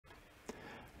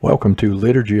Welcome to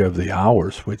Liturgy of the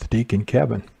Hours with Deacon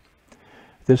Kevin.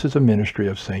 This is a ministry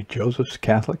of St. Joseph's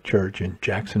Catholic Church in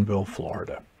Jacksonville,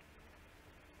 Florida.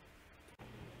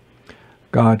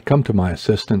 God, come to my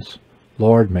assistance.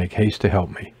 Lord, make haste to help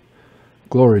me.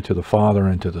 Glory to the Father,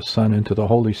 and to the Son, and to the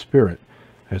Holy Spirit,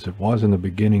 as it was in the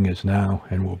beginning, is now,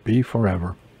 and will be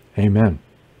forever. Amen.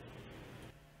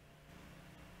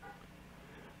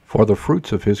 For the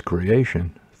fruits of his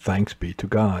creation, thanks be to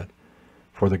God.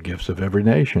 For the gifts of every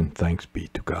nation, thanks be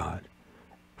to God.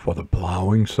 For the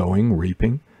plowing, sowing,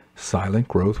 reaping, silent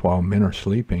growth while men are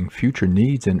sleeping, future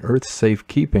needs and earth's safe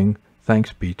keeping,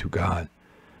 thanks be to God.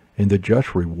 In the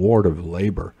just reward of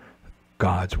labor,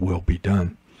 God's will be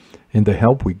done. In the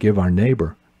help we give our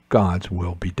neighbor, God's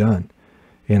will be done.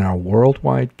 In our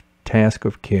worldwide task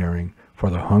of caring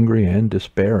for the hungry and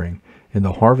despairing, in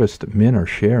the harvest men are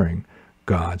sharing,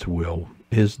 God's will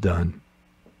is done.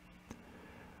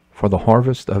 For the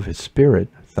harvest of his Spirit,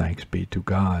 thanks be to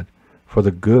God. For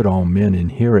the good all men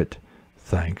inherit,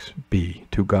 thanks be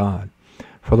to God.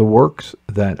 For the works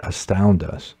that astound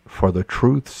us, for the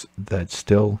truths that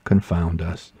still confound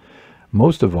us,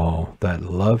 most of all that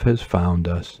love has found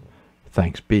us,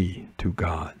 thanks be to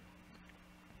God.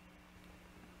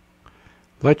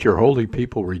 Let your holy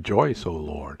people rejoice, O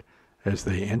Lord, as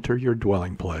they enter your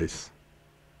dwelling place.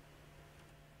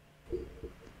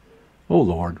 O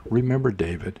Lord, remember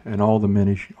David and all the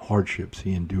many hardships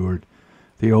he endured,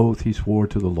 the oath he swore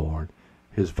to the Lord,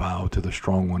 his vow to the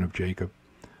strong one of Jacob.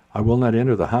 I will not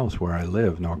enter the house where I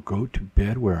live, nor go to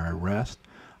bed where I rest.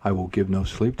 I will give no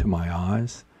sleep to my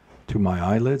eyes. To my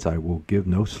eyelids I will give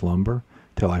no slumber,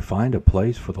 till I find a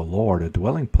place for the Lord, a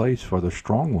dwelling place for the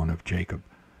strong one of Jacob.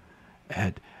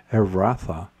 At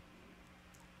Ephrathah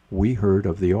we heard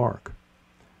of the ark.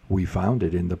 We found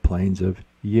it in the plains of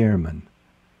Yerman.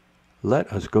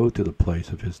 Let us go to the place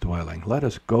of his dwelling. Let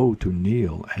us go to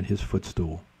kneel at his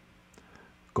footstool.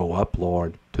 Go up,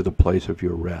 Lord, to the place of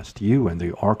your rest, you and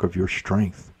the ark of your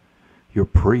strength. Your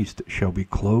priest shall be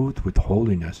clothed with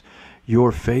holiness.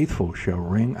 Your faithful shall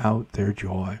ring out their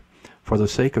joy. For the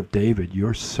sake of David,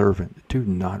 your servant, do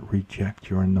not reject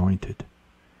your anointed.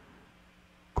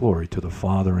 Glory to the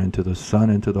Father, and to the Son,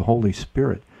 and to the Holy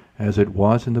Spirit, as it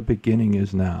was in the beginning,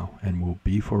 is now, and will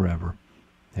be forever.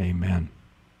 Amen.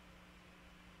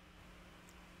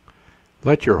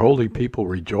 Let your holy people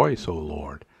rejoice, O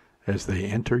Lord, as they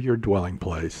enter your dwelling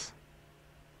place.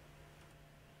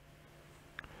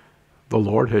 The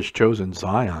Lord has chosen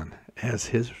Zion as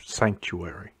his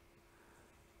sanctuary.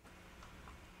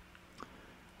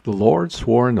 The Lord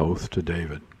swore an oath to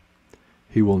David.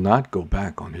 He will not go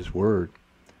back on his word.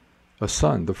 A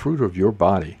son, the fruit of your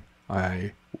body,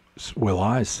 will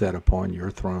I set upon your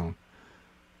throne.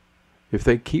 If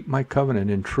they keep my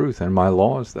covenant in truth and my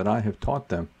laws that I have taught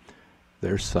them,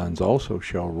 their sons also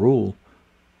shall rule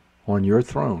on your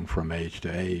throne from age to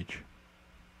age.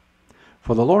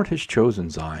 For the Lord has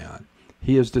chosen Zion.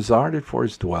 He has desired it for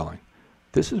his dwelling.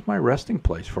 This is my resting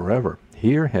place forever.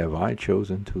 Here have I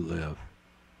chosen to live.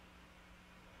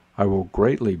 I will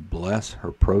greatly bless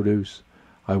her produce.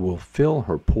 I will fill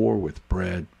her poor with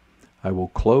bread. I will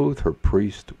clothe her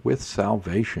priest with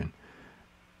salvation,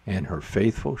 and her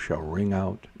faithful shall ring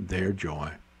out their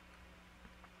joy.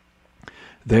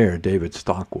 There David's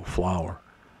stock will flower.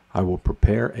 I will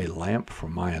prepare a lamp for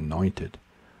my anointed.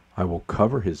 I will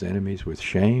cover his enemies with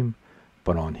shame,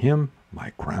 but on him my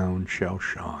crown shall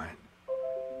shine.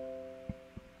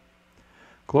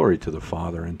 Glory to the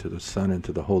Father, and to the Son, and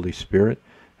to the Holy Spirit,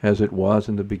 as it was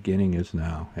in the beginning, is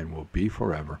now, and will be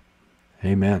forever.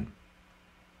 Amen.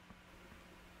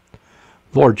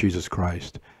 Lord Jesus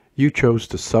Christ, you chose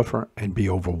to suffer and be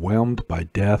overwhelmed by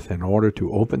death in order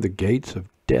to open the gates of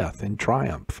death in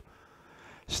triumph.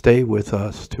 Stay with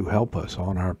us to help us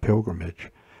on our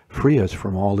pilgrimage. Free us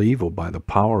from all evil by the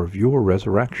power of your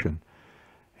resurrection.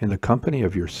 In the company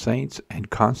of your saints, and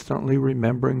constantly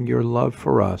remembering your love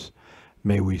for us,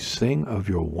 may we sing of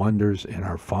your wonders in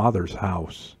our Father's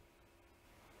house.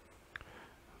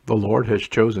 The Lord has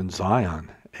chosen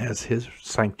Zion as his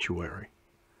sanctuary.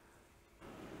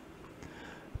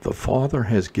 The Father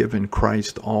has given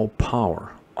Christ all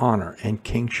power, honor, and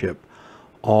kingship.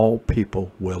 All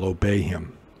people will obey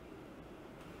him.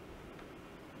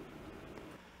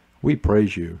 We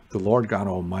praise you, the Lord God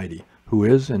Almighty, who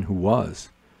is and who was.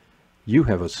 You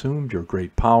have assumed your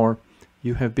great power.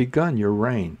 You have begun your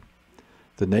reign.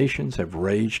 The nations have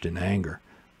raged in anger,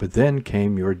 but then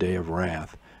came your day of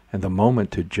wrath, and the moment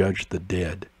to judge the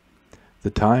dead, the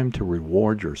time to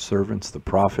reward your servants, the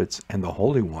prophets, and the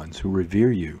holy ones who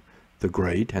revere you, the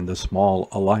great and the small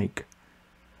alike.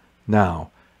 Now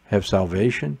have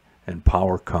salvation and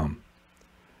power come.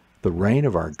 the reign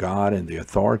of our God and the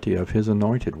authority of his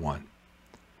anointed one.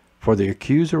 For the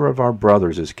accuser of our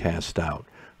brothers is cast out,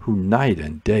 who night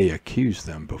and day accuse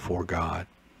them before God.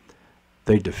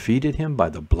 They defeated him by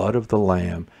the blood of the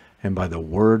Lamb and by the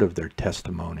word of their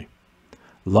testimony.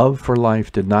 Love for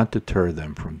life did not deter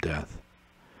them from death.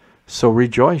 So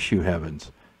rejoice, you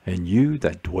heavens, and you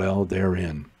that dwell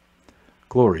therein.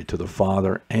 Glory to the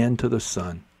Father, and to the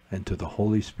Son, and to the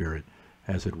Holy Spirit,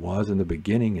 as it was in the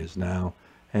beginning, is now,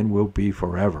 and will be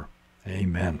forever.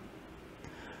 Amen.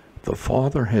 The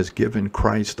Father has given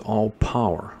Christ all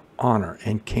power, honor,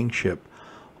 and kingship.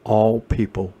 All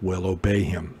people will obey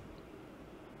him.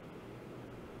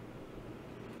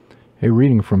 A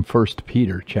reading from 1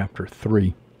 Peter chapter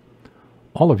 3.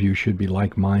 All of you should be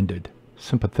like-minded,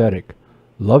 sympathetic,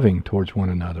 loving towards one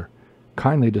another,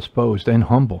 kindly disposed, and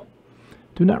humble.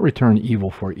 Do not return evil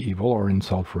for evil or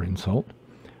insult for insult.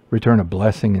 Return a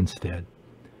blessing instead.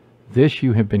 This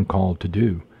you have been called to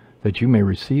do, that you may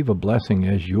receive a blessing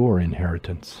as your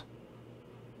inheritance.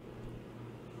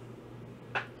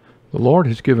 The Lord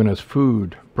has given us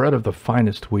food, bread of the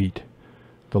finest wheat.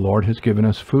 The Lord has given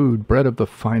us food, bread of the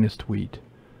finest wheat.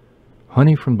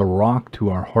 Honey from the rock to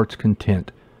our heart's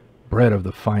content, bread of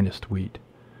the finest wheat.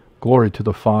 Glory to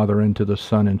the Father, and to the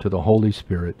Son, and to the Holy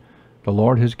Spirit. The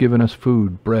Lord has given us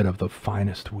food, bread of the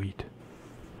finest wheat.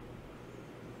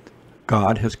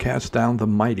 God has cast down the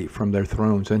mighty from their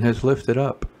thrones, and has lifted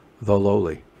up the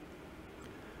lowly.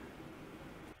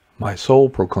 My soul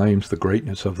proclaims the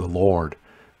greatness of the Lord.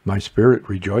 My spirit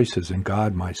rejoices in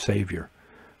God my Savior,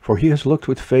 for he has looked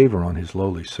with favor on his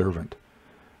lowly servant.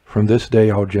 From this day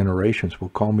all generations will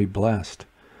call me blessed.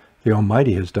 The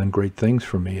Almighty has done great things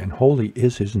for me, and holy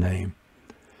is his name.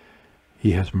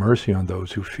 He has mercy on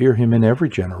those who fear him in every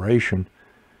generation.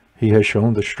 He has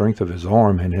shown the strength of his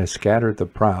arm, and has scattered the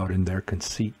proud in their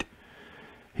conceit.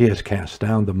 He has cast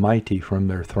down the mighty from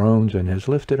their thrones, and has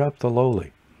lifted up the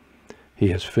lowly. He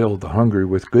has filled the hungry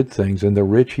with good things, and the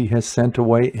rich he has sent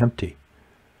away empty.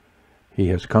 He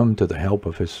has come to the help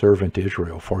of his servant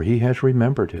Israel, for he has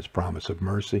remembered his promise of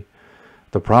mercy,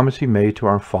 the promise he made to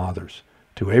our fathers,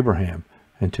 to Abraham,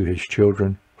 and to his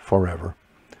children forever.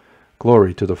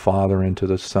 Glory to the Father, and to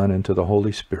the Son, and to the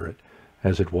Holy Spirit,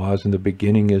 as it was in the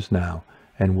beginning, is now,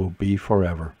 and will be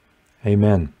forever.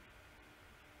 Amen.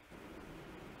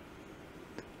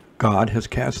 God has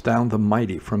cast down the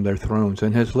mighty from their thrones,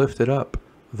 and has lifted up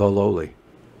the lowly.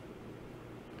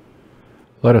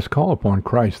 Let us call upon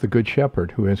Christ, the Good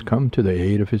Shepherd, who has come to the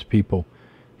aid of his people.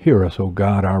 Hear us, O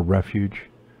God, our refuge.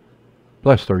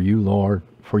 Blessed are you, Lord,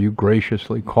 for you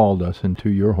graciously called us into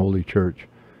your holy church.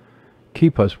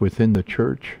 Keep us within the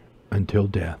church until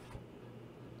death.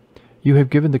 You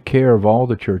have given the care of all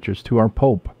the churches to our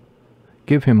Pope.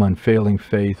 Give him unfailing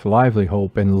faith, lively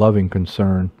hope, and loving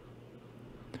concern.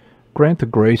 Grant the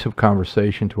grace of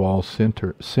conversation to all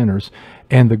sinners,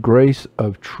 and the grace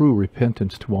of true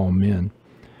repentance to all men.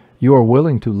 You are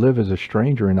willing to live as a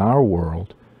stranger in our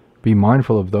world. Be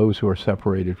mindful of those who are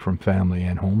separated from family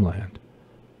and homeland.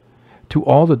 To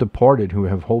all the departed who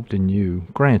have hoped in you,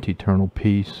 grant eternal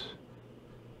peace.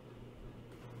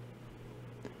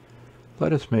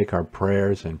 Let us make our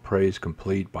prayers and praise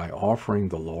complete by offering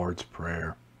the Lord's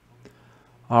Prayer.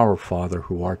 Our Father,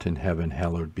 who art in heaven,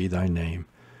 hallowed be thy name.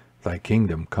 Thy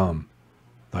kingdom come.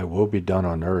 Thy will be done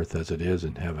on earth as it is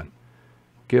in heaven.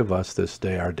 Give us this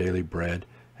day our daily bread,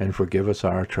 and forgive us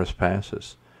our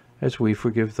trespasses, as we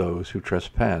forgive those who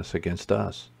trespass against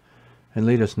us. And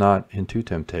lead us not into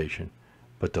temptation,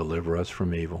 but deliver us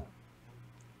from evil.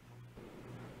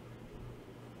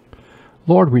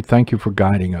 Lord, we thank you for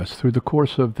guiding us through the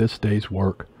course of this day's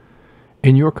work.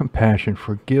 In your compassion,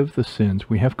 forgive the sins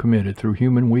we have committed through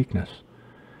human weakness.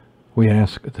 We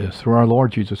ask this through our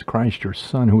Lord Jesus Christ, your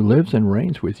Son, who lives and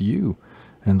reigns with you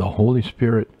and the Holy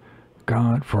Spirit,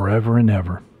 God, forever and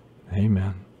ever.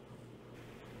 Amen.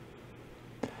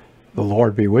 The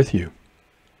Lord be with you,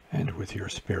 and with your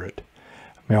spirit.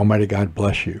 May Almighty God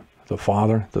bless you, the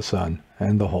Father, the Son,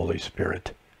 and the Holy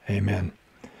Spirit. Amen.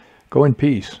 Go in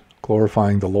peace,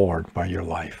 glorifying the Lord by your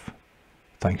life.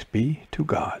 Thanks be to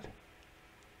God.